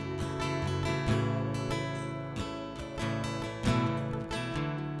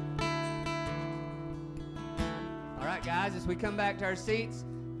right, guys, as we come back to our seats,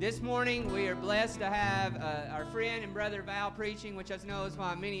 this morning we are blessed to have our friend and brother Val preaching, which I know is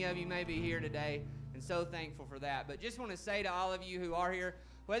why many of you may be here today, and so thankful for that. But just want to say to all of you who are here,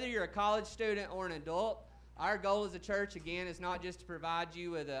 whether you're a college student or an adult, our goal as a church, again, is not just to provide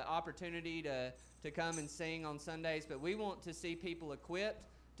you with an opportunity to come and sing on Sundays, but we want to see people equipped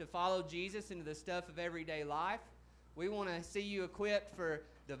to follow Jesus into the stuff of everyday life. We want to see you equipped for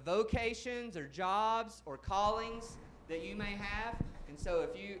the vocations or jobs or callings that you may have. And so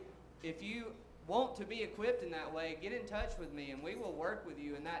if you want to be equipped in that way, get in touch with me and we will work with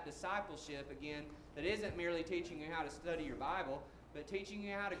you in that discipleship, again, that isn't merely teaching you how to study your Bible, but teaching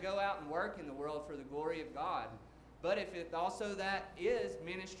you how to go out and work in the world for the glory of God. But if it also that is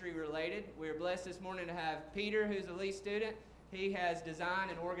ministry related, we're blessed this morning to have Peter, who's a lead student. He has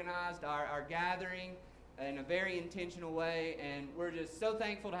designed and organized our gathering in a very intentional way, and we're just so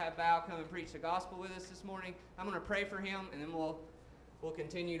thankful to have Val come and preach the gospel with us this morning. I'm going to pray for him, and then we'll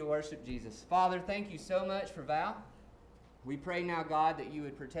continue to worship Jesus. Father, thank you so much for Val. We pray now, God, that you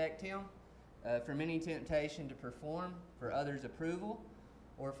would protect him from any temptation to perform for others' approval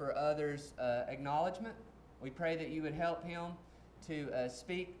or for others' acknowledgement. We pray that you would help him to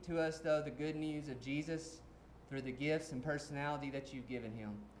speak to us, though, the good news of Jesus through the gifts and personality that you've given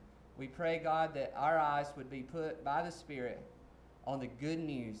him. We pray, God, that our eyes would be put by the Spirit on the good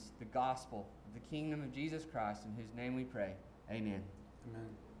news, the gospel of the kingdom of Jesus Christ, in whose name we pray. Amen. Amen.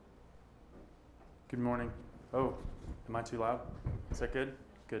 Good morning. Oh, am I too loud? Is that good?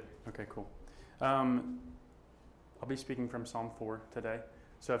 Good. Okay, cool. I'll be speaking from Psalm 4 today.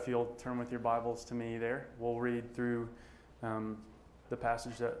 So if you'll turn with your Bibles to me there, we'll read through the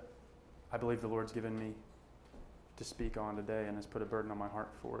passage that I believe the Lord's given me to speak on today and has put a burden on my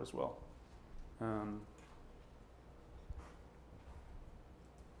heart for as well.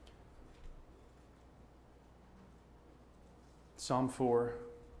 Psalm 4,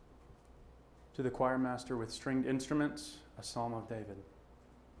 to the choir master with stringed instruments, a psalm of David.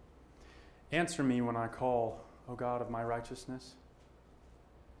 Answer me when I call, O God of my righteousness.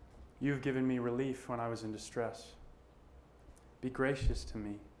 You have given me relief when I was in distress. Be gracious to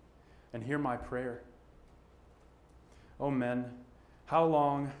me and hear my prayer. O men, how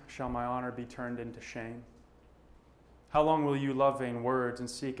long shall my honor be turned into shame? How long will you love vain words and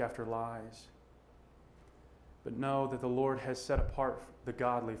seek after lies? But know that the Lord has set apart the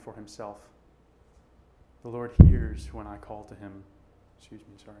godly for himself. The Lord hears when I call to him.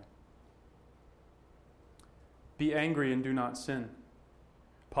 Be angry and do not sin.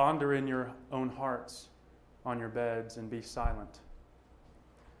 Ponder in your own hearts on your beds and be silent.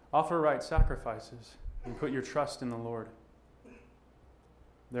 Offer right sacrifices and put your trust in the Lord.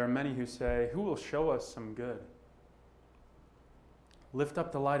 There are many who say, who will show us some good? Lift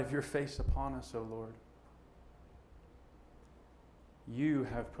up the light of your face upon us, O Lord. You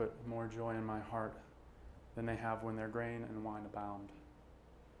have put more joy in my heart than they have when their grain and wine abound.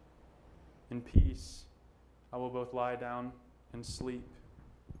 In peace I will both lie down and sleep.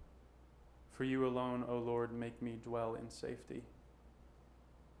 For you alone, O Lord, make me dwell in safety.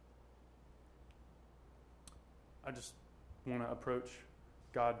 I just want to approach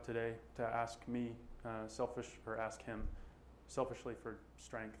God today to ask me ask him selfishly for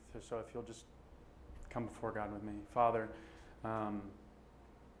strength. So if you'll just come before God with me. Father, I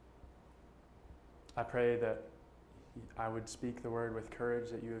pray that I would speak the word with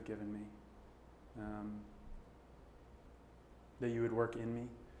courage that you have given me. That you would work in me,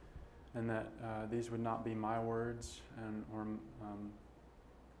 and that these would not be my words, or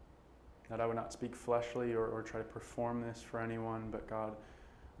that I would not speak fleshly or try to perform this for anyone, but God,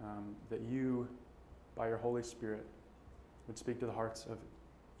 that you, by your Holy Spirit, would speak to the hearts of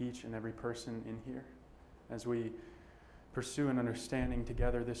each and every person in here as we pursue an understanding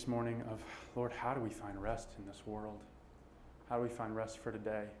together this morning of, Lord, how do we find rest in this world? How do we find rest for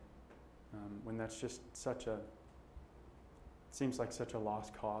today? When that's just seems like such a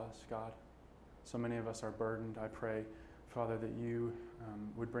lost cause, God. So many of us are burdened. I pray, Father, that you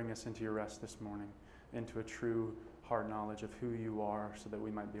would bring us into your rest this morning, into a true heart knowledge of who you are so that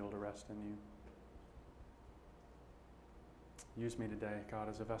we might be able to rest in you. Use me today, God,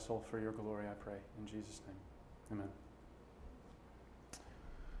 as a vessel for your glory, I pray. In Jesus' name, amen.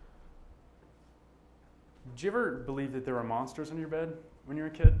 Did you ever believe that there were monsters in your bed when you were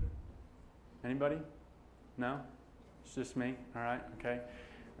a kid? Anybody? No? It's just me? All right, okay.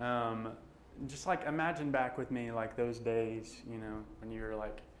 Just like imagine back with me like those days, when you were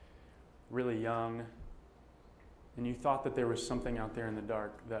like really young and you thought that there was something out there in the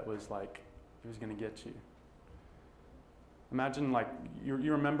dark that was like, it was going to get you. Imagine like, you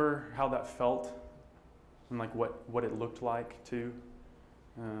remember how that felt and like what it looked like too.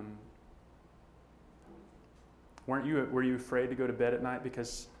 Were you afraid to go to bed at night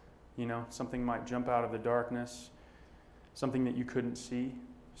because, something might jump out of the darkness, something that you couldn't see,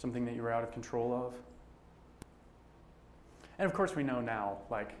 something that you were out of control of? And of course we know now,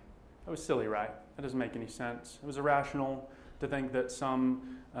 like, that was silly, right? That doesn't make any sense. It was irrational to think that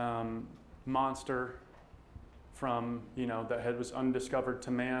some monster from, that was undiscovered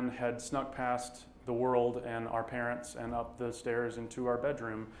to man had snuck past the world and our parents and up the stairs into our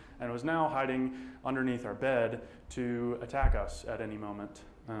bedroom and was now hiding underneath our bed to attack us at any moment.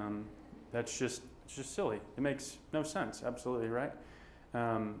 It's just silly. It makes no sense, absolutely, right?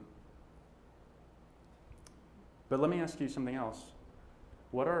 But let me ask you something else.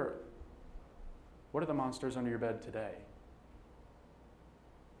 What are the monsters under your bed today?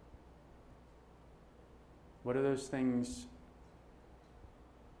 What are those things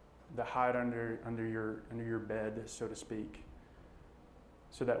that hide under your bed, so to speak,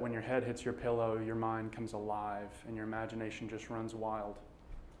 so that when your head hits your pillow, your mind comes alive and your imagination just runs wild?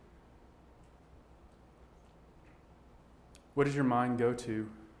 What does your mind go to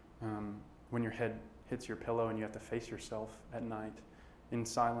when your head hits your pillow and you have to face yourself at night in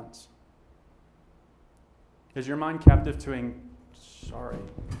silence? Is your mind captive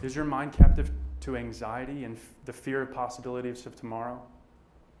to anxiety and the fear of possibilities of tomorrow?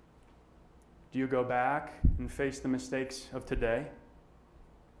 Do you go back and face the mistakes of today?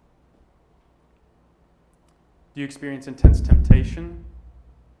 Do you experience intense temptation?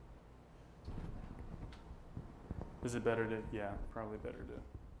 Is it better to, probably better to,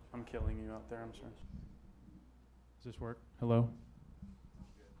 I'm killing you out there, I'm sorry. Does this work? Hello?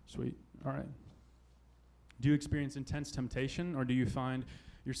 Sweet, all right. Do you experience intense temptation, or do you find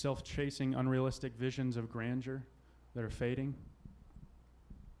yourself chasing unrealistic visions of grandeur that are fading?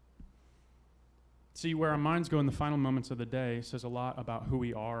 See, where our minds go in the final moments of the day says a lot about who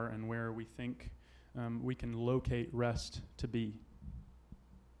we are and where we think we can locate rest to be.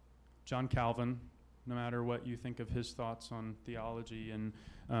 John Calvin, no matter what you think of his thoughts on theology and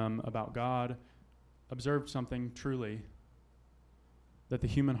about God, observed something truly, that the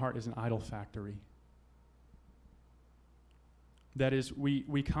human heart is an idol factory. That is,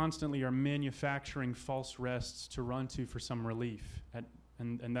 we constantly are manufacturing false rests to run to for some relief,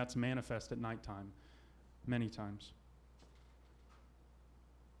 and that's manifest at nighttime, many times.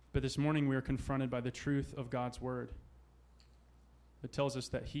 But this morning we are confronted by the truth of God's word. It tells us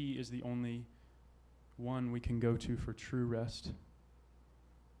that He is the only one we can go to for true rest.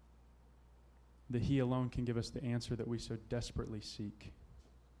 That He alone can give us the answer that we so desperately seek.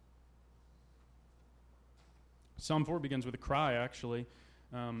 Psalm 4 begins with a cry, actually.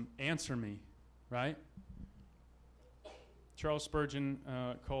 Answer me, right? Charles Spurgeon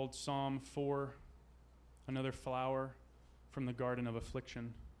called Psalm 4 another flower from the garden of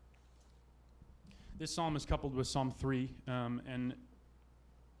affliction. This psalm is coupled with Psalm 3, and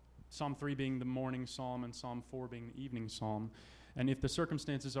Psalm 3 being the morning psalm and Psalm 4 being the evening psalm. And if the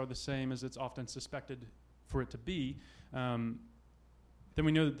circumstances are the same as it's often suspected for it to be, then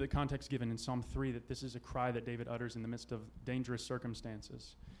we know that the context given in Psalm 3 that this is a cry that David utters in the midst of dangerous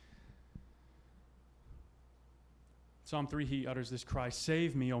circumstances. Psalm 3, he utters this cry,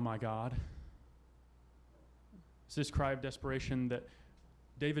 "Save me, O my God." It's this cry of desperation that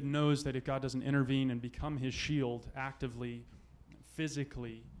David knows that if God doesn't intervene and become his shield actively,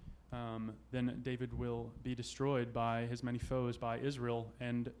 physically, then David will be destroyed by his many foes, by Israel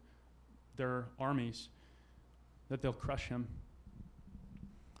and their armies, that they'll crush him.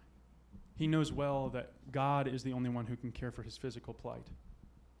 He knows well that God is the only one who can care for his physical plight.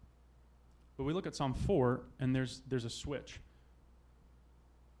 But we look at Psalm 4, and there's a switch.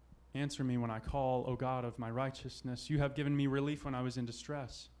 Answer me when I call, O God of my righteousness. You have given me relief when I was in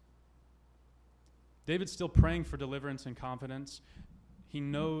distress. David's still praying for deliverance and confidence. He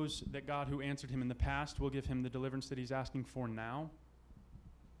knows that God who answered him in the past will give him the deliverance that he's asking for now.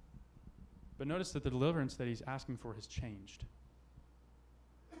 But notice that the deliverance that he's asking for has changed.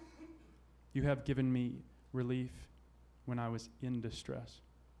 You have given me relief when I was in distress,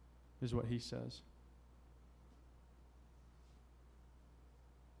 is what he says.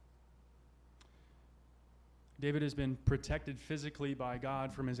 David has been protected physically by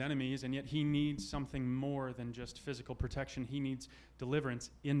God from his enemies, and yet he needs something more than just physical protection. He needs deliverance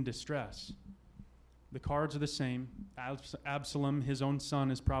in distress. The cards are the same. Absalom, his own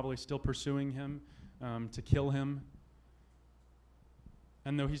son, is probably still pursuing him to kill him.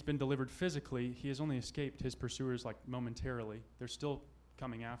 And though he's been delivered physically, he has only escaped his pursuers momentarily. They're still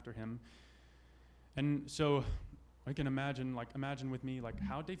coming after him. And so I can imagine with me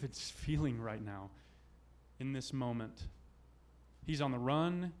how David's feeling right now. in this moment. He's on the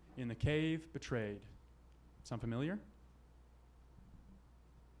run, in the cave, betrayed. Sound familiar?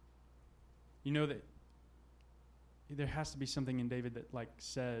 You know that there has to be something in David that like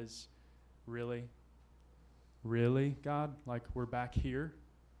says, really? Really, God? Like we're back here?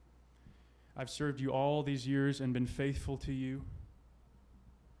 I've served you all these years and been faithful to you.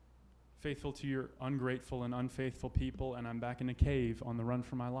 Faithful to your ungrateful and unfaithful people, and I'm back in a cave on the run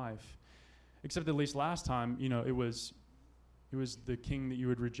for my life. Except at least last time, it was the king that you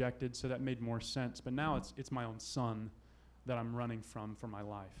had rejected, so that made more sense. But now it's my own son that I'm running from for my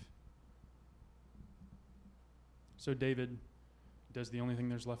life. So David does the only thing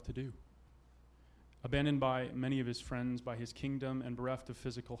there's left to do. Abandoned by many of his friends, by his kingdom, and bereft of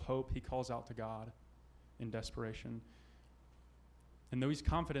physical hope, he calls out to God in desperation. And though he's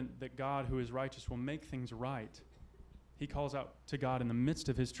confident that God, who is righteous, will make things right, he calls out to God in the midst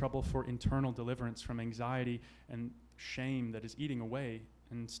of his trouble for internal deliverance from anxiety and shame that is eating away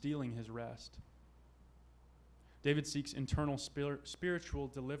and stealing his rest. David seeks internal spiritual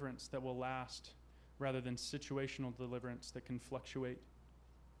deliverance that will last rather than situational deliverance that can fluctuate.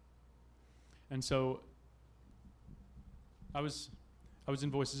 And so I was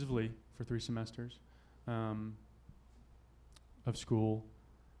in Voices of Lee for 3 semesters of school,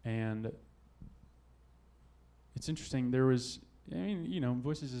 and it's interesting. There was,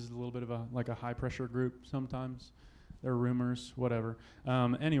 Voices is a little bit of a high pressure group sometimes. There are rumors, whatever.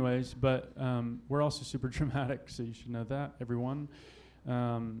 Anyways, but we're also super dramatic, so you should know that, everyone.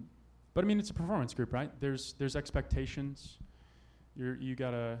 But it's a performance group, right? There's expectations. You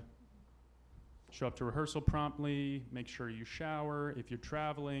gotta show up to rehearsal promptly, make sure you shower. If you're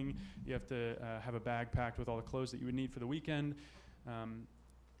traveling, you have to have a bag packed with all the clothes that you would need for the weekend.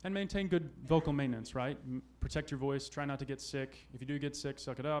 And maintain good vocal maintenance, right? Protect your voice, try not to get sick. If you do get sick,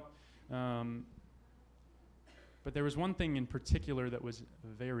 suck it up. But there was one thing in particular that was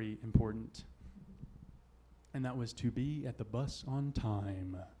very important, and that was to be at the bus on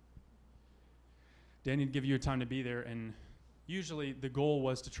time. Danny would give you a time to be there, and usually the goal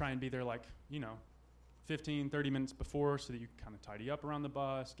was to try and be there 15, 30 minutes before so that you kind of tidy up around the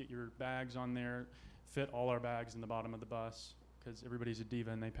bus, get your bags on there, fit all our bags in the bottom of the bus because everybody's a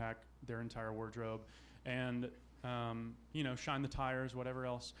diva and they pack their entire wardrobe, and, shine the tires, whatever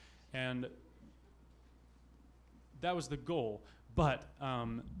else. And that was the goal. But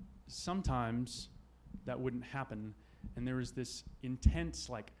sometimes that wouldn't happen, and there was this intense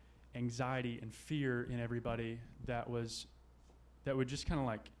anxiety and fear in everybody that would just kind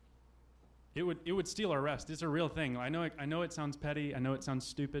of it would steal our rest. It's a real thing. I know it sounds petty. I know it sounds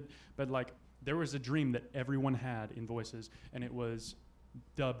stupid, but there was a dream that everyone had in Voices, and it was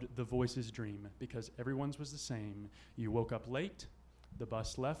dubbed the Voices dream because everyone's was the same. You woke up late, the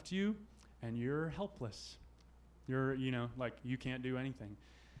bus left you, and you're helpless. You're, you can't do anything.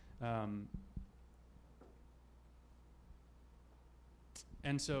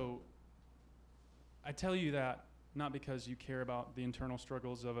 And so I tell you that not because you care about the internal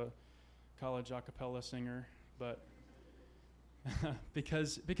struggles of a college a cappella singer, but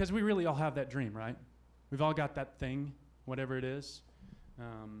because we really all have that dream, right? We've all got that thing, whatever it is.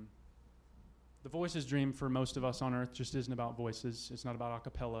 The Voices dream for most of us on earth just isn't about voices. It's not about a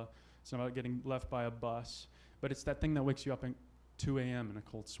cappella. It's not about getting left by a bus. But it's that thing that wakes you up at 2 a.m. in a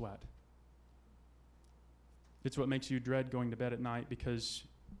cold sweat. It's what makes you dread going to bed at night because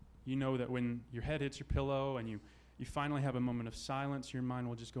you know that when your head hits your pillow and you finally have a moment of silence, your mind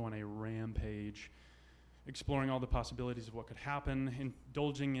will just go on a rampage, exploring all the possibilities of what could happen,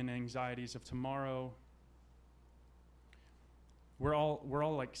 indulging in anxieties of tomorrow. We're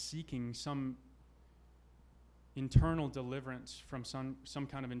all seeking some internal deliverance from some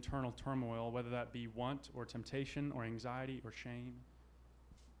kind of internal turmoil, whether that be want or temptation or anxiety or shame.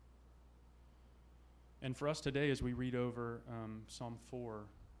 And for us today, as we read over Psalm 4,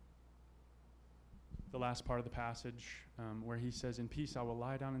 the last part of the passage where he says, "In peace I will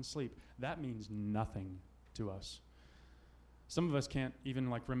lie down and sleep," that means nothing to us. Some of us can't even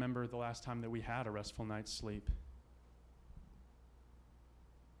remember the last time that we had a restful night's sleep.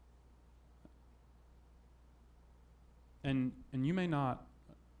 And you may not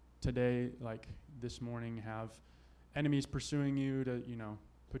today, this morning, have enemies pursuing you to,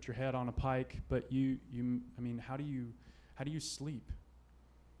 put your head on a pike, but how do you sleep?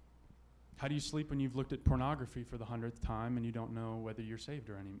 How do you sleep when you've looked at pornography for the 100th time and you don't know whether you're saved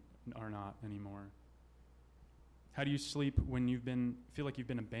or not anymore? How do you sleep when feel like you've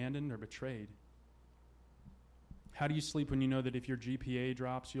been abandoned or betrayed? How do you sleep when you know that if your GPA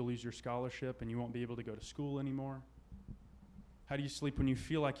drops, you'll lose your scholarship and you won't be able to go to school anymore? How do you sleep when you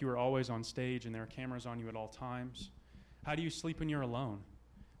feel like you are always on stage and there are cameras on you at all times? How do you sleep when you're alone?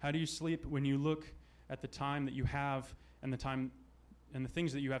 How do you sleep when you look at the time that you have and the time and the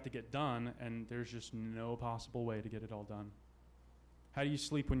things that you have to get done, and there's just no possible way to get it all done? How do you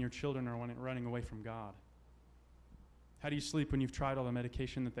sleep when your children are running away from God? How do you sleep when you've tried all the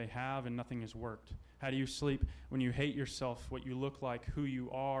medication that they have and nothing has worked? How do you sleep when you hate yourself, what you look like, who you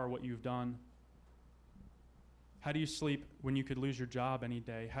are, what you've done? How do you sleep when you could lose your job any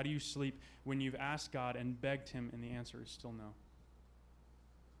day? How do you sleep when you've asked God and begged him and the answer is still no?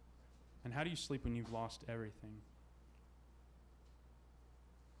 And how do you sleep when you've lost everything?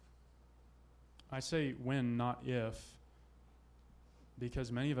 I say when, not if,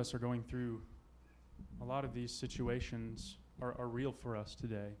 because many of us are going through a lot of these situations are real for us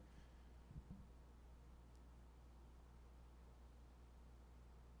today.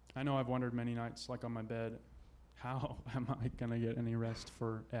 I know I've wondered many nights, like on my bed, how am I going to get any rest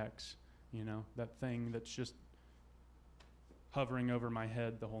for X? You know, that thing that's just hovering over my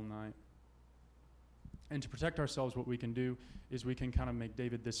head the whole night. And to protect ourselves, what we can do is we can kind of make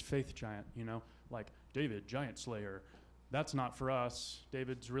David this faith giant, you know, like David, giant slayer. That's not for us.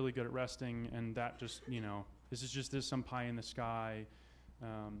 David's really good at resting, and that just, you know, this is just some pie in the sky.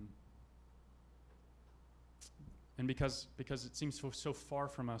 And because it seems so far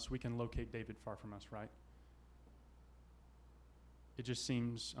from us, we can locate David far from us, right? It just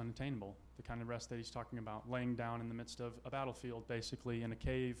seems unattainable, the kind of rest that he's talking about, laying down in the midst of a battlefield, basically, in a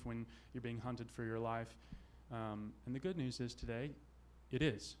cave when you're being hunted for your life. And the good news is today, it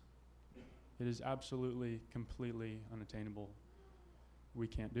is. It is absolutely, completely unattainable. We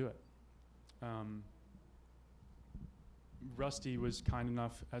can't do it. Rusty was kind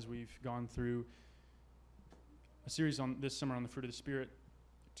enough, as we've gone through a series on this summer on the fruit of the Spirit,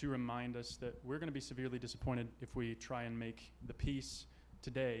 to remind us that we're going to be severely disappointed if we try and make the peace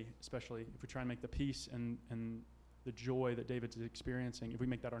today, especially if we try and make the peace and the joy that David's experiencing, if we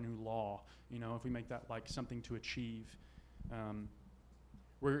make that our new law, you know, if we make that like something to achieve,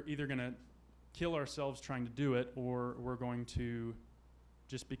 we're either going to kill ourselves trying to do it, or we're going to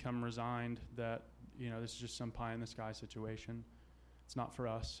just become resigned that, you know, this is just some pie in the sky situation. It's not for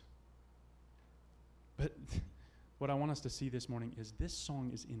us. But what I want us to see this morning is this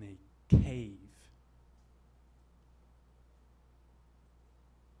song is in a cave.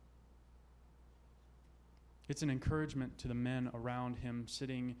 It's an encouragement to the men around him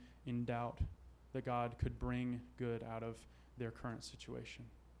sitting in doubt that God could bring good out of their current situation.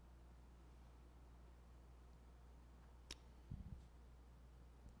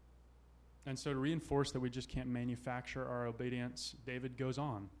 And so to reinforce that we just can't manufacture our obedience, David goes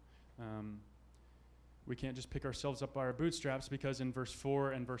on. We can't just pick ourselves up by our bootstraps, because in verse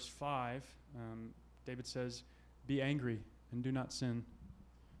 4 and verse 5, David says, "Be angry and do not sin.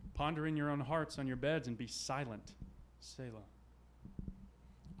 Ponder in your own hearts on your beds and be silent." Selah.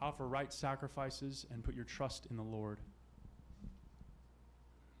 Offer right sacrifices and put your trust in the Lord.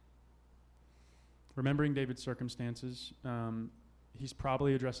 Remembering David's circumstances, he's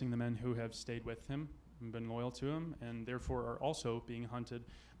probably addressing the men who have stayed with him and been loyal to him, and therefore are also being hunted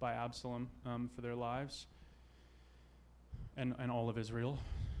by Absalom for their lives, and all of Israel.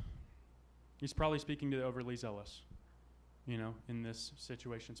 He's probably speaking to the overly zealous, you know, in this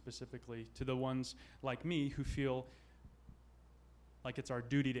situation specifically, to the ones like me who feel like it's our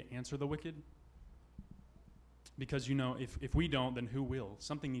duty to answer the wicked. Because, you know, if we don't, then who will?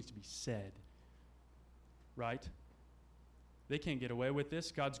 Something needs to be said, right? They can't get away with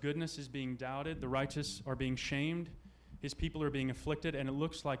this. God's goodness is being doubted. The righteous are being shamed. His people are being afflicted, and it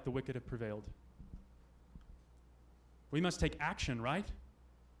looks like the wicked have prevailed. We must take action, right?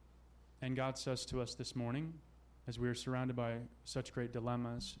 And God says to us this morning, as we are surrounded by such great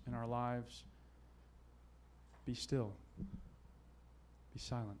dilemmas in our lives, be still. Be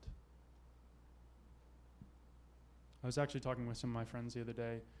silent. I was actually talking with some of my friends the other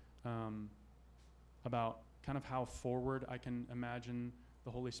day about kind of how forward I can imagine the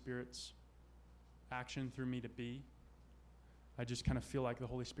Holy Spirit's action through me to be. I just kind of feel like the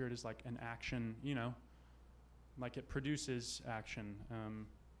Holy Spirit is like an action, you know, like it produces action.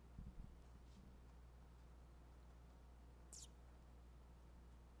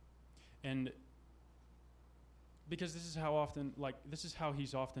 And because this is how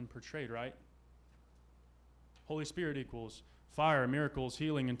he's often portrayed, right? Holy Spirit equals fire, miracles,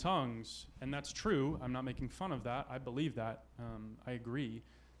 healing, and tongues. And that's true. I'm not making fun of that. I believe that. I agree.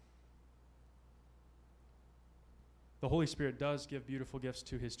 The Holy Spirit does give beautiful gifts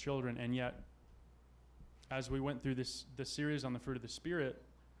to his children, and yet, as we went through this series on the fruit of the Spirit,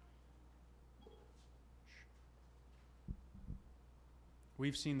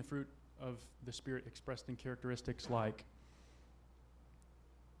 We've seen the fruit of the Spirit expressed in characteristics like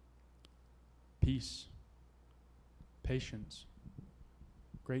peace, patience,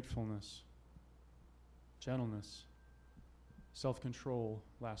 gratefulness, gentleness, self-control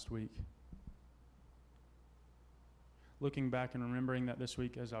last week. Looking back and remembering that this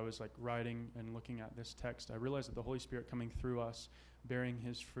week as I was writing and looking at this text, I realized that the Holy Spirit coming through us, bearing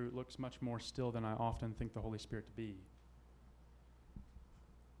his fruit, looks much more still than I often think the Holy Spirit to be.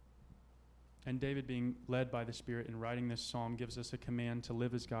 And David, being led by the Spirit in writing this psalm, gives us a command to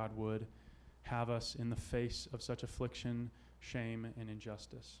live as God would have us in the face of such affliction, shame, and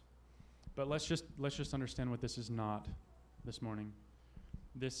injustice. But let's just understand what this is not this morning.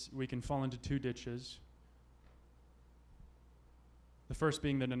 We can fall into two ditches. The first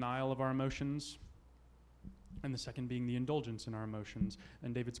being the denial of our emotions, and the second being the indulgence in our emotions.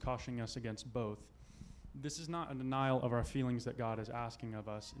 And David's cautioning us against both. This is not a denial of our feelings that God is asking of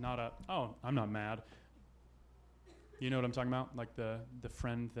us. Not I'm not mad. You know what I'm talking about? Like the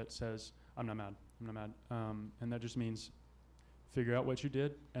friend that says, I'm not mad. And that just means figure out what you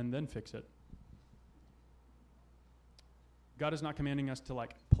did and then fix it. God is not commanding us to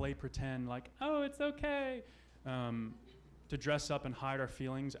play pretend it's okay, to dress up and hide our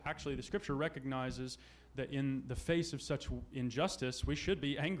feelings. Actually, the scripture recognizes that in the face of such injustice, we should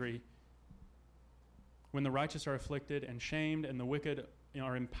be angry. When the righteous are afflicted and shamed and the wicked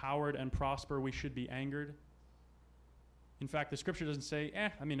are empowered and prosper, we should be angered. In fact, the scripture doesn't say,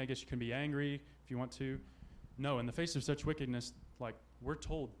 I guess you can be angry if you want to. No, in the face of such wickedness, we're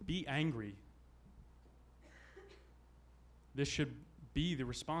told, be angry. This should be the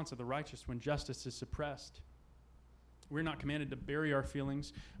response of the righteous when justice is suppressed. We're not commanded to bury our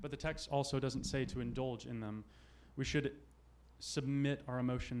feelings, but the text also doesn't say to indulge in them. We should submit our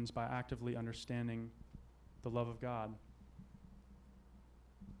emotions by actively understanding the love of God.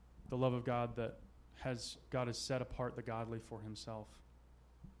 The love of God that God has set apart the godly for himself.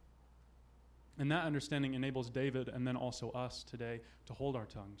 And that understanding enables David and then also us today to hold our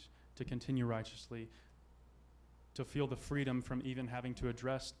tongues, to continue righteously, to feel the freedom from even having to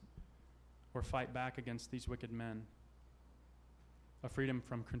address or fight back against these wicked men, a freedom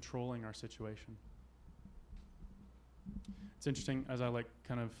from controlling our situation. It's interesting, as I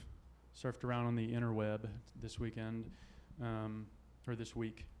kind of surfed around on the interweb this weekend, or this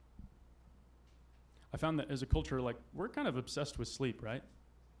week, I found that as a culture, we're kind of obsessed with sleep, right?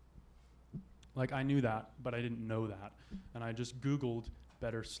 I knew that, but I didn't know that. And I just Googled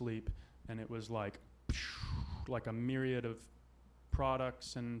better sleep, and it was like a myriad of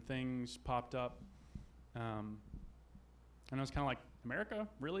products and things popped up. And I was kind of like, America?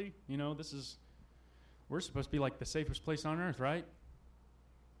 Really? We're supposed to be the safest place on earth, right?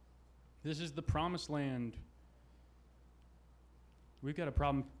 This is the promised land. We've got a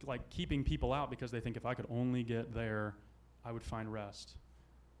problem keeping people out because they think if I could only get there, I would find rest.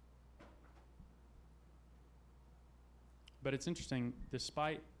 But it's interesting,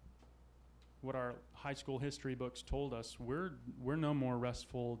 despite what our high school history books told us, we're no more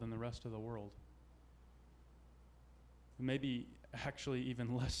restful than the rest of the world. Maybe actually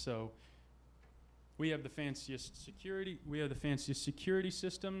even less so. We have the fanciest security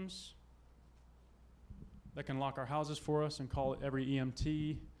systems that can lock our houses for us and call every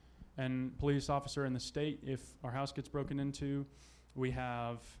EMT and police officer in the state if our house gets broken into. We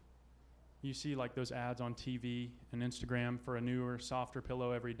have, you see those ads on TV and Instagram for a newer, softer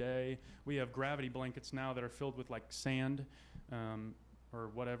pillow every day. We have gravity blankets now that are filled with sand or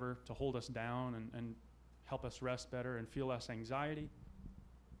whatever to hold us down and help us rest better and feel less anxiety.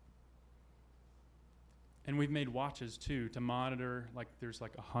 And we've made watches too to monitor, there's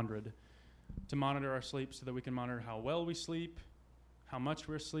 100, to monitor our sleep so that we can monitor how well we sleep, how much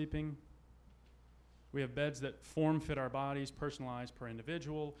we're sleeping. We have beds that form-fit our bodies, personalized per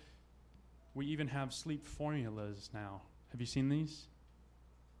individual. We even have sleep formulas now. Have you seen these?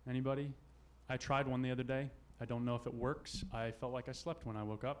 Anybody? I tried one the other day. I don't know if it works. I felt like I slept when I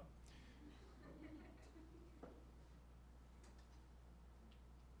woke up.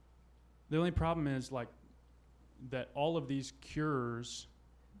 The only problem is that all of these cures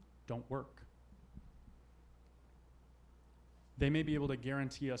don't work. They may be able to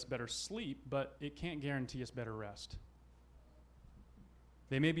guarantee us better sleep, but it can't guarantee us better rest.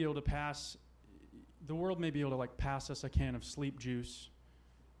 They may be able to the world may be able to pass us a can of sleep juice,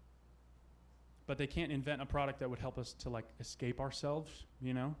 but they can't invent a product that would help us to escape ourselves,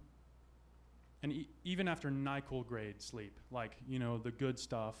 And even after NyQuil grade sleep, the good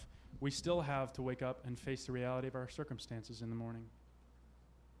stuff, we still have to wake up and face the reality of our circumstances in the morning.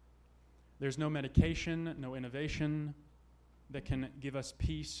 There's no medication, no innovation, that can give us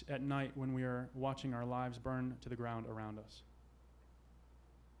peace at night when we are watching our lives burn to the ground around us.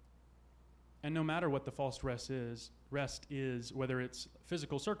 And no matter what the false rest is, whether it's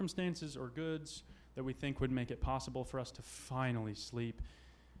physical circumstances or goods that we think would make it possible for us to finally sleep,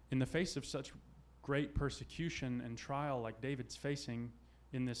 in the face of such great persecution and trial like David's facing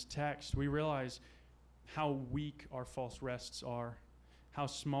in this text, we realize how weak our false rests are, how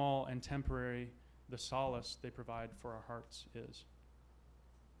small and temporary the solace they provide for our hearts is.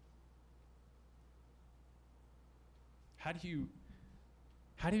 How do you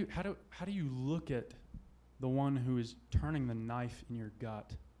look at the one who is turning the knife in your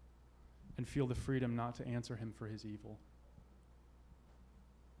gut and feel the freedom not to answer him for his evil?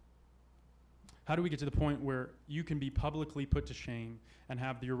 How do we get to the point where you can be publicly put to shame and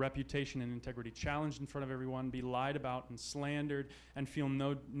have your reputation and integrity challenged in front of everyone, be lied about and slandered, and feel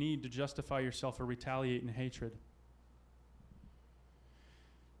no need to justify yourself or retaliate in hatred?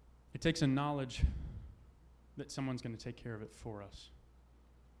 It takes a knowledge that someone's going to take care of it for us,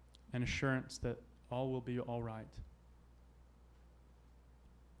 an assurance that all will be all right.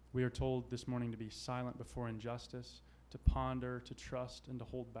 We are told this morning to be silent before injustice, to ponder, to trust, and to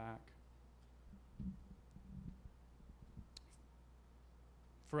hold back.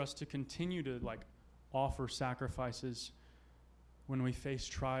 For us to continue to offer sacrifices when we face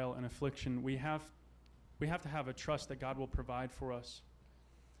trial and affliction, we have to have a trust that God will provide for us.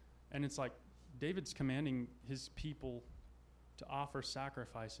 And it's like David's commanding his people to offer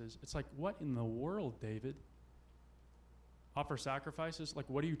sacrifices. It's like, what in the world, David? Offer sacrifices? Like,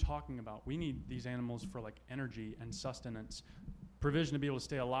 what are you talking about? We need these animals for energy and sustenance, provision to be able to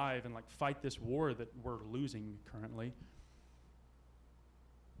stay alive and fight this war that we're losing currently.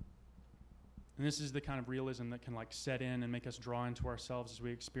 And this is the kind of realism that can set in and make us draw into ourselves as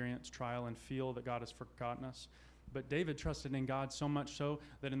we experience trial and feel that God has forgotten us. But David trusted in God so much so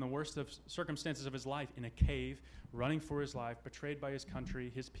that in the worst of circumstances of his life, in a cave, running for his life, betrayed by his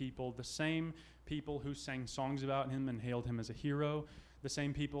country, his people, the same people who sang songs about him and hailed him as a hero, the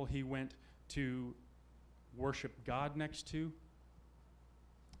same people he went to worship God next to.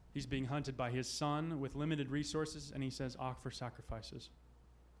 He's being hunted by his son with limited resources, and he says, offer sacrifices.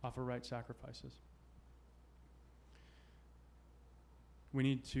 Offer right sacrifices. We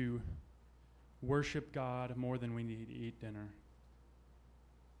need to worship God more than we need to eat dinner.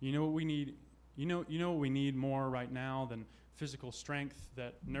 You know what we need? You know what we need more right now than physical strength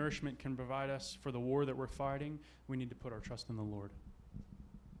that nourishment can provide us for the war that we're fighting? We need to put our trust in the Lord.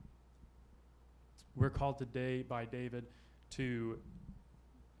 We're called today by David who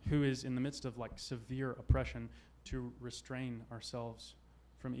is in the midst of severe oppression, to restrain ourselves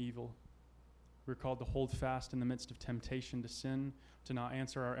from evil. We're called to hold fast in the midst of temptation to sin, to not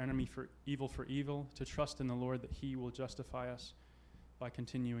answer our enemy for evil, to trust in the Lord that he will justify us by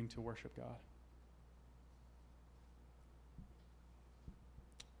continuing to worship God.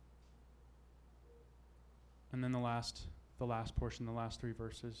 And then the last portion, the last 3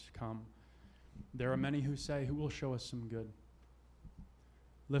 verses come. There are many who say, who will show us some good?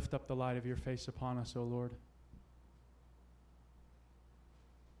 Lift up the light of your face upon us, O Lord.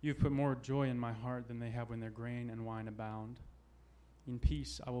 You've put more joy in my heart than they have when their grain and wine abound. In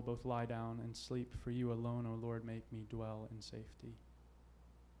peace I will both lie down and sleep, for you alone, O Lord, make me dwell in safety.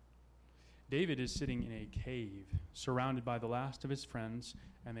 David is sitting in a cave, surrounded by the last of his friends,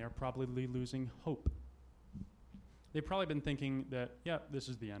 and they are probably losing hope. They've probably been thinking that, this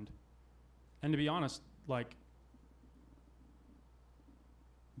is the end. And to be honest,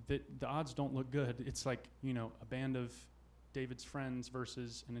 the odds don't look good. It's a band of David's friends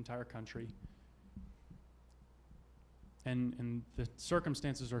versus an entire country. And the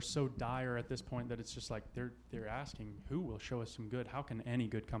circumstances are so dire at this point that it's just they're asking, who will show us some good? How can any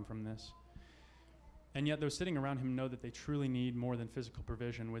good come from this? And yet those sitting around him know that they truly need more than physical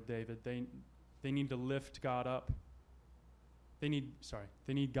provision with David. They need to lift God up. They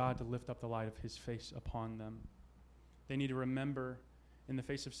need God to lift up the light of his face upon them. They need to remember in the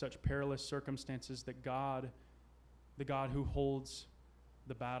face of such perilous circumstances that God, the God who holds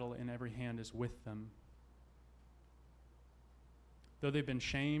the battle in every hand, is with them. Though they've been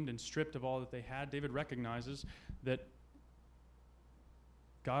shamed and stripped of all that they had, David recognizes that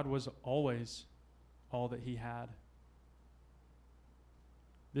God was always all that he had.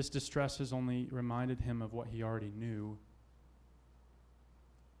 This distress has only reminded him of what he already knew.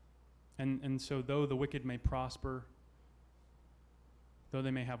 And so though the wicked may prosper, though they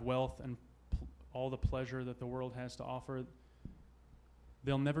may have wealth and all the pleasure that the world has to offer,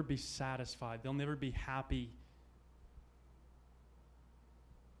 they'll never be satisfied. They'll never be happy.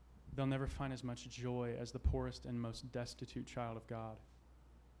 they'll never find as much joy as the poorest and most destitute child of God.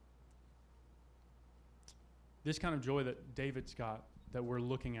 This kind of joy that David's got, that we're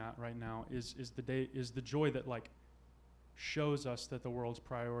looking at right now, is the joy that like shows us that the world's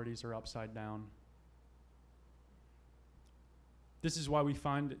priorities are upside down. This is why we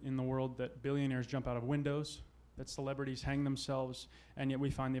find in the world that billionaires jump out of windows, that celebrities hang themselves, and yet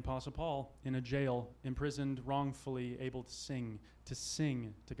we find the Apostle Paul in a jail, imprisoned wrongfully, able to sing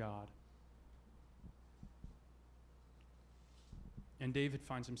to God. And David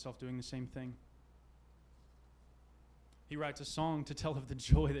finds himself doing the same thing. He writes a song to tell of the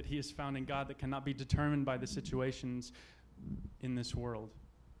joy that he has found in God that cannot be determined by the situations in this world.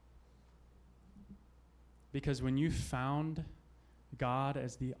 Because when you found God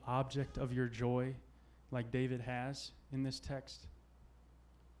as the object of your joy, like David has in this text,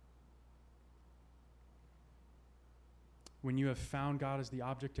 when you have found God as the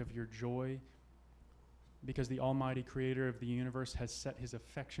object of your joy, because the Almighty Creator of the universe has set his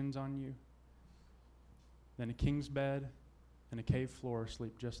affections on you, then a king's bed and a cave floor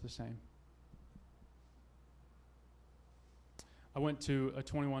sleep just the same. I went to a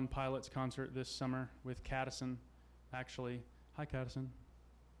 21 Pilots concert this summer with Caddison, actually. Hi, Caddison.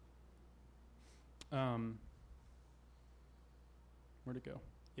 Where'd it go?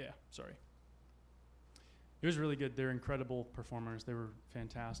 Yeah, sorry. It was really good. They're incredible performers. They were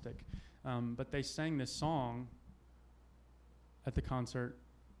fantastic. But they sang this song at the concert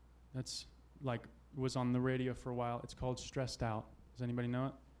that's like was on the radio for a while. It's called Stressed Out. Does anybody know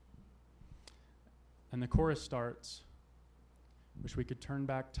it? And the chorus starts, wish we could turn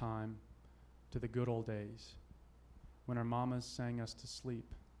back time to the good old days when our mamas sang us to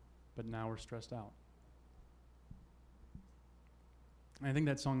sleep, but now we're stressed out. And I think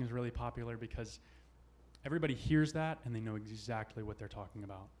that song is really popular because everybody hears that and they know exactly what they're talking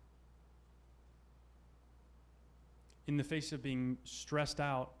about. In the face of being stressed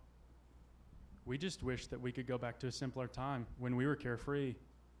out, we just wish that we could go back to a simpler time when we were carefree,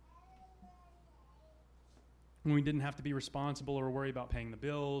 when we didn't have to be responsible or worry about paying the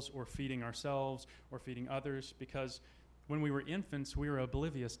bills or feeding ourselves or feeding others, because when we were infants, we were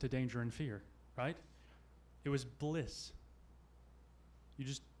oblivious to danger and fear, right? It was bliss.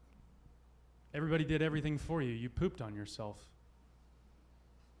 Everybody did everything for you. You pooped on yourself.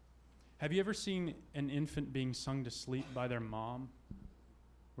 Have you ever seen an infant being sung to sleep by their mom,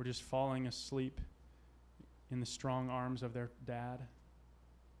 or just falling asleep in the strong arms of their dad?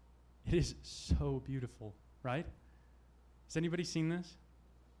 It is so beautiful, right? Has anybody seen this?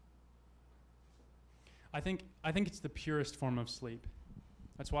 I think it's the purest form of sleep.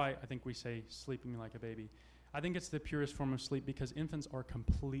 That's why I think we say sleeping like a baby. I think it's the purest form of sleep because infants are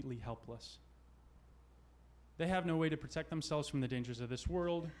completely helpless. They have no way to protect themselves from the dangers of this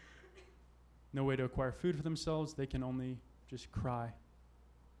world, no way to acquire food for themselves. They can only just cry.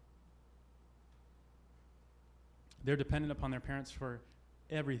 They're dependent upon their parents for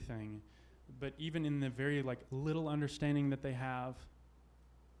everything, but even in the very little understanding that they have,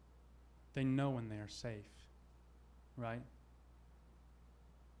 they know when they are safe, right?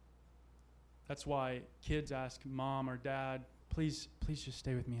 That's why kids ask mom or dad, please just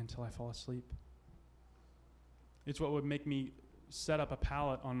stay with me until I fall asleep. It's what would make me set up a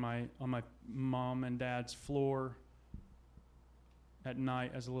pallet on my mom and dad's floor at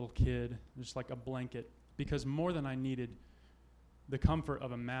night as a little kid, just like a blanket, because more than I needed the comfort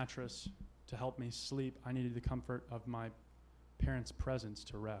of a mattress to help me sleep, I needed the comfort of my parents' presence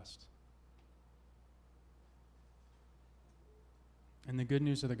to rest. And the good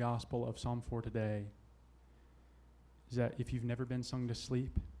news of the gospel of Psalm 4 today is that if you've never been sung to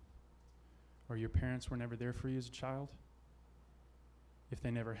sleep, or your parents were never there for you as a child, if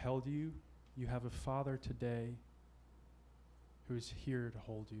they never held you, you have a Father today who is here to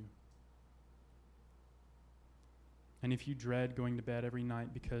hold you. And if you dread going to bed every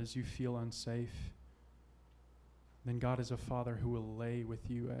night because you feel unsafe, then God is a Father who will lay with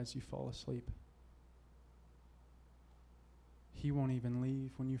you as you fall asleep. He won't even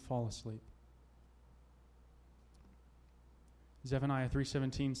leave when you fall asleep. Zephaniah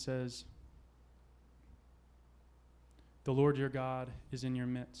 3:17 says, "The Lord your God is in your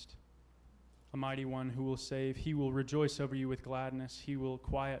midst, a mighty one who will save. He will rejoice over you with gladness. He will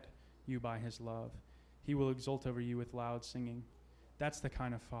quiet you by his love. He will exult over you with loud singing." That's the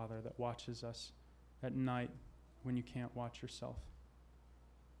kind of Father that watches us at night when you can't watch yourself.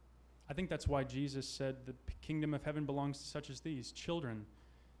 I think that's why Jesus said the kingdom of heaven belongs to such as these, children.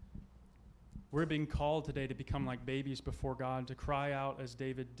 We're being called today to become like babies before God, to cry out as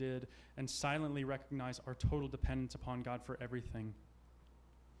David did, and silently recognize our total dependence upon God for everything.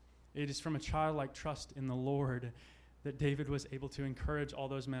 It is from a childlike trust in the Lord that David was able to encourage all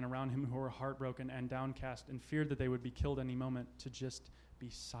those men around him who were heartbroken and downcast and feared that they would be killed any moment to just be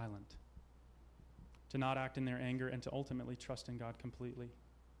silent, to not act in their anger, and to ultimately trust in God completely.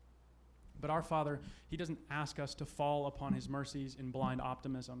 But our Father, he doesn't ask us to fall upon his mercies in blind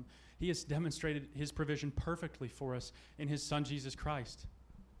optimism. He has demonstrated his provision perfectly for us in his Son, Jesus Christ.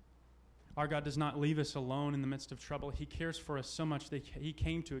 Our God does not leave us alone in the midst of trouble. He cares for us so much that he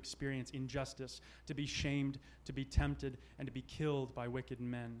came to experience injustice, to be shamed, to be tempted, and to be killed by wicked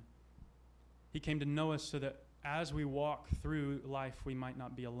men. He came to know us so that as we walk through life, we might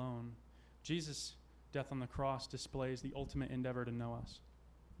not be alone. Jesus' death on the cross displays the ultimate endeavor to know us.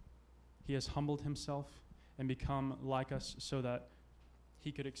 He has humbled himself and become like us so that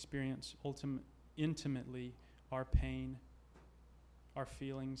he could experience intimately our pain, our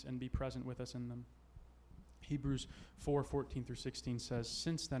feelings, and be present with us in them. Hebrews 4:14 through 16 says,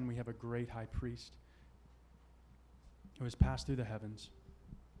 "Since then we have a great high priest who has passed through the heavens,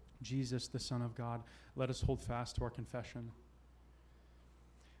 Jesus, the Son of God. Let us hold fast to our confession.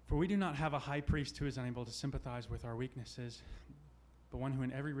 For we do not have a high priest who is unable to sympathize with our weaknesses, but one who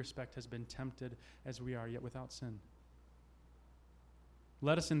in every respect has been tempted as we are, yet without sin.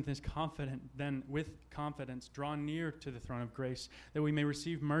 Let us with confidence draw near to the throne of grace, that we may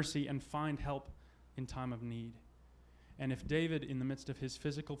receive mercy and find help in time of need." And if David, in the midst of his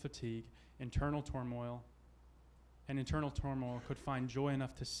physical fatigue, internal turmoil, could find joy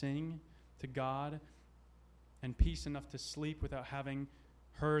enough to sing to God and peace enough to sleep without having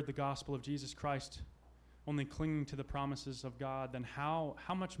heard the gospel of Jesus Christ, only clinging to the promises of God, then how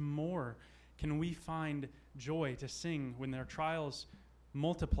much more can we find joy to sing when their trials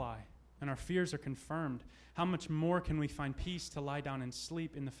multiply and our fears are confirmed? How much more can we find peace to lie down and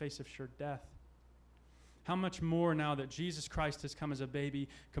sleep in the face of sure death? How much more now that Jesus Christ has come as a baby,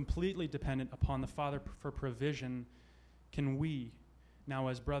 completely dependent upon the Father for provision, can we, now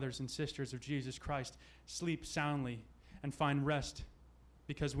as brothers and sisters of Jesus Christ, sleep soundly and find rest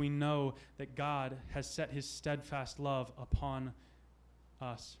because we know that God has set his steadfast love upon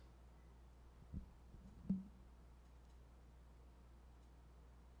us?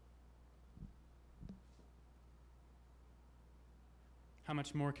 How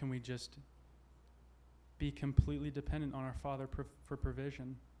much more can we just be completely dependent on our Father for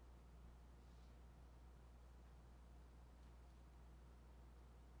provision?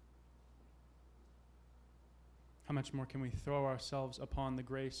 How much more can we throw ourselves upon the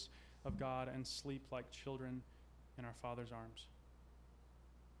grace of God and sleep like children in our Father's arms?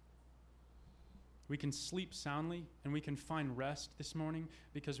 We can sleep soundly and we can find rest this morning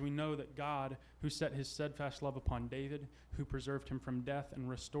because we know that God, who set his steadfast love upon David, who preserved him from death and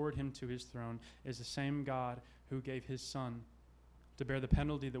restored him to his throne, is the same God who gave his Son to bear the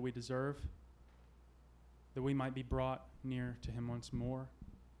penalty that we deserve, that we might be brought near to him once more,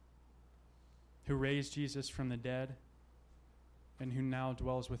 who raised Jesus from the dead, and who now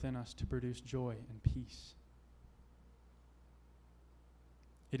dwells within us to produce joy and peace.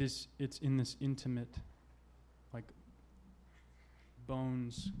 It's in this intimate, like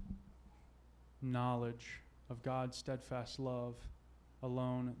bones knowledge of God's steadfast love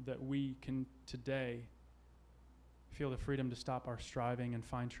alone that we can today feel the freedom to stop our striving and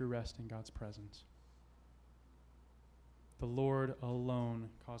find true rest in God's presence. The Lord alone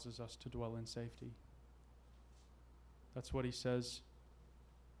causes us to dwell in safety. That's what he says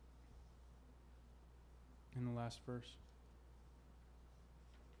in the last verse.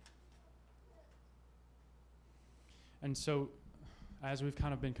 And so, as we've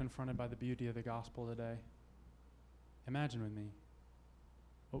kind of been confronted by the beauty of the gospel today, imagine with me,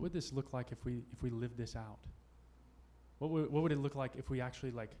 what would this look like if we lived this out? What would it look like if we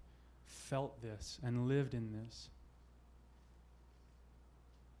actually felt this and lived in this?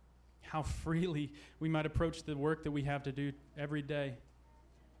 How freely we might approach the work that we have to do every day.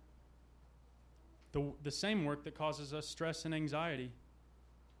 The same work that causes us stress and anxiety,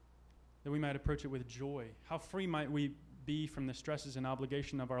 that we might approach it with joy. How free might we be from the stresses and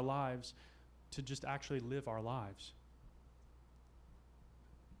obligation of our lives to just actually live our lives?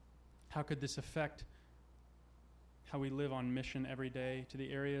 How could this affect how we live on mission every day to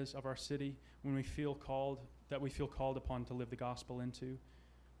the areas of our city when we feel called upon to live the gospel into?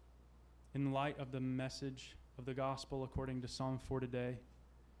 In light of the message of the gospel according to Psalm 4 today,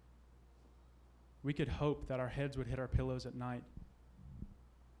 we could hope that our heads would hit our pillows at night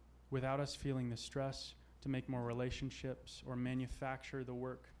without us feeling the stress to make more relationships or manufacture the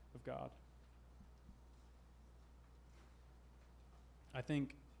work of God. I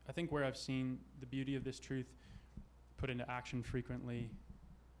think where I've seen the beauty of this truth put into action frequently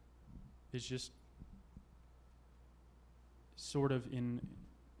is just sort of in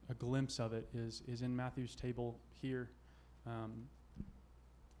a glimpse of it is in Matthew's table here,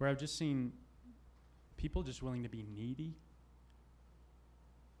 where I've just seen people just willing to be needy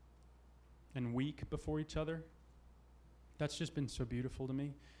and weak before each other. That's just been so beautiful to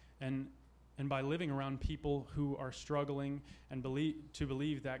me. And by living around people who are struggling and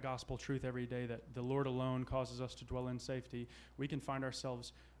believe that gospel truth every day, that the Lord alone causes us to dwell in safety, we can find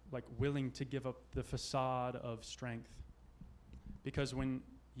ourselves like willing to give up the facade of strength. Because when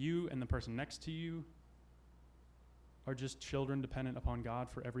you and the person next to you are just children dependent upon God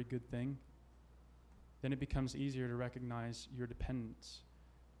for every good thing, then it becomes easier to recognize your dependence.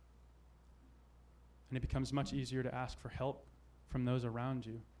 And it becomes much easier to ask for help from those around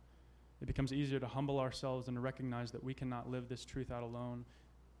you. It becomes easier to humble ourselves and to recognize that we cannot live this truth out alone,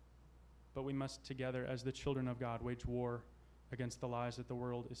 but we must together, as the children of God, wage war against the lies that the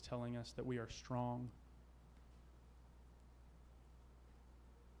world is telling us that we are strong.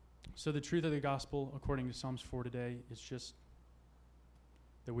 So the truth of the gospel, according to Psalms 4 today, is just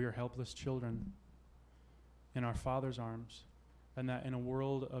that we are helpless children in our Father's arms, and that in a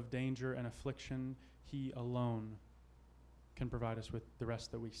world of danger and affliction, He alone can provide us with the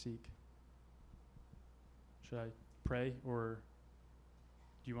rest that we seek. Should I pray, or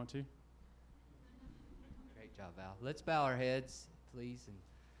do you want to? Great job, Val. Let's bow our heads, please.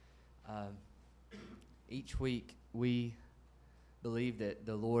 And each week we believe that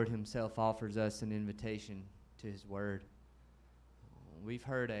the Lord Himself offers us an invitation to His Word. We've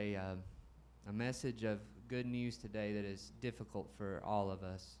heard a message of good news today that is difficult for all of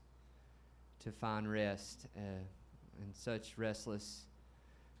us to find rest in such restless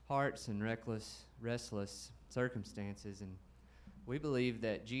hearts and restless circumstances. And we believe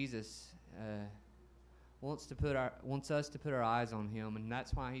that Jesus wants us to put our eyes on Him, and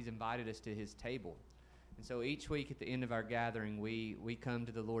that's why He's invited us to His table. And so each week at the end of our gathering, we come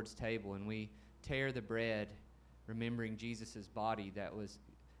to the Lord's table and we tear the bread, remembering Jesus' body that was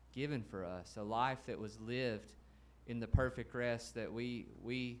given for us, a life that was lived in the perfect rest that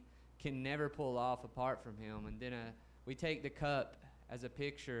we can never pull off apart from Him. And then we take the cup as a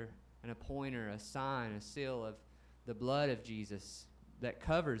picture and a pointer, a sign, a seal of the blood of Jesus that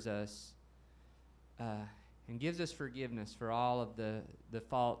covers us and gives us forgiveness for all of the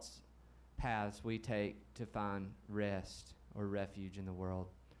false paths we take to find rest or refuge in the world.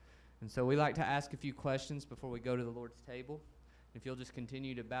 And so we like to ask a few questions before we go to the Lord's table. If you'll just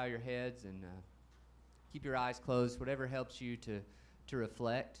continue to bow your heads and keep your eyes closed, whatever helps you to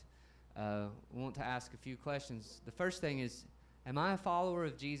reflect. We want to ask a few questions. The first thing is, am I a follower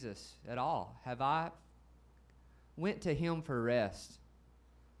of Jesus at all? Have I went to Him for rest?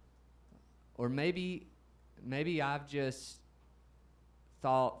 Or maybe I've just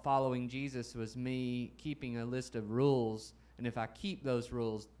thought following Jesus was me keeping a list of rules, and if I keep those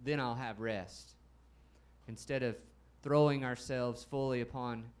rules, then I'll have rest. Instead of throwing ourselves fully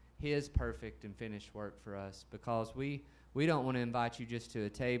upon His perfect and finished work for us, because we don't want to invite you just to a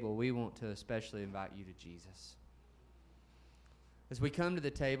table. We want to especially invite you to Jesus. As we come to the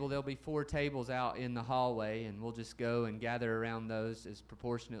table, there'll be 4 tables out in the hallway, and we'll just go and gather around those as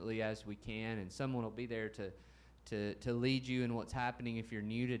proportionately as we can, and someone will be there to lead you in what's happening if you're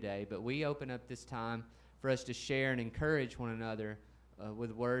new today. But we open up this time for us to share and encourage one another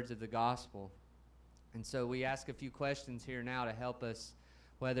with words of the gospel. And so we ask a few questions here now to help us,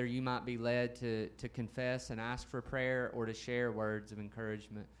 whether you might be led to confess and ask for prayer or to share words of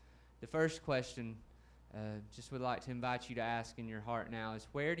encouragement. The first question just would like to invite you to ask in your heart now is,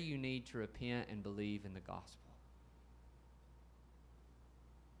 where do you need to repent and believe in the gospel?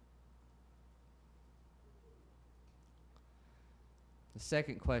 The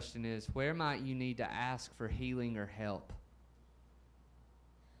second question is, where might you need to ask for healing or help?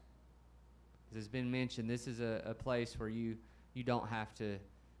 As has been mentioned, this is a place where you don't have to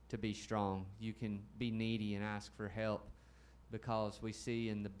be strong. You can be needy and ask for help, because we see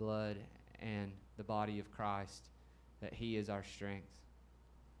in the blood and the body of Christ that He is our strength.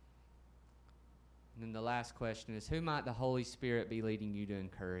 And then the last question is, who might the Holy Spirit be leading you to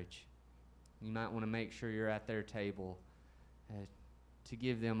encourage? You might want to make sure you're at their table to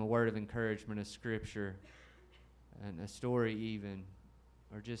give them a word of encouragement, a scripture, and a story even,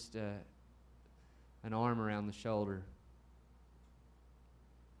 or just an arm around the shoulder.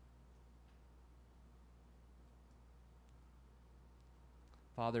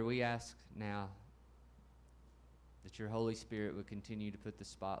 Father, we ask now that your Holy Spirit would continue to put the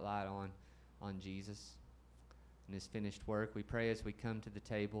spotlight on Jesus and His finished work. We pray as we come to the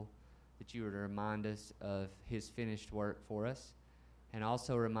table that you would remind us of His finished work for us, and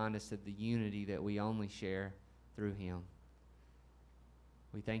also remind us of the unity that we only share through him.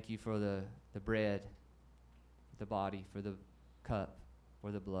 We thank you for the bread, the body, for the cup,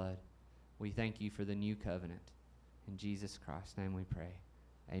 for the blood. We thank you for the new covenant. In Jesus Christ's name we pray.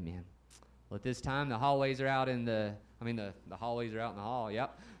 Amen. Well, at this time, the hallways are out in the hallways are out in the hall,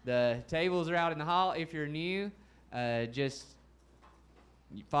 yep. The tables are out in the hall. If you're new, just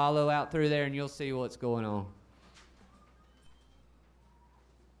follow out through there and you'll see what's going on.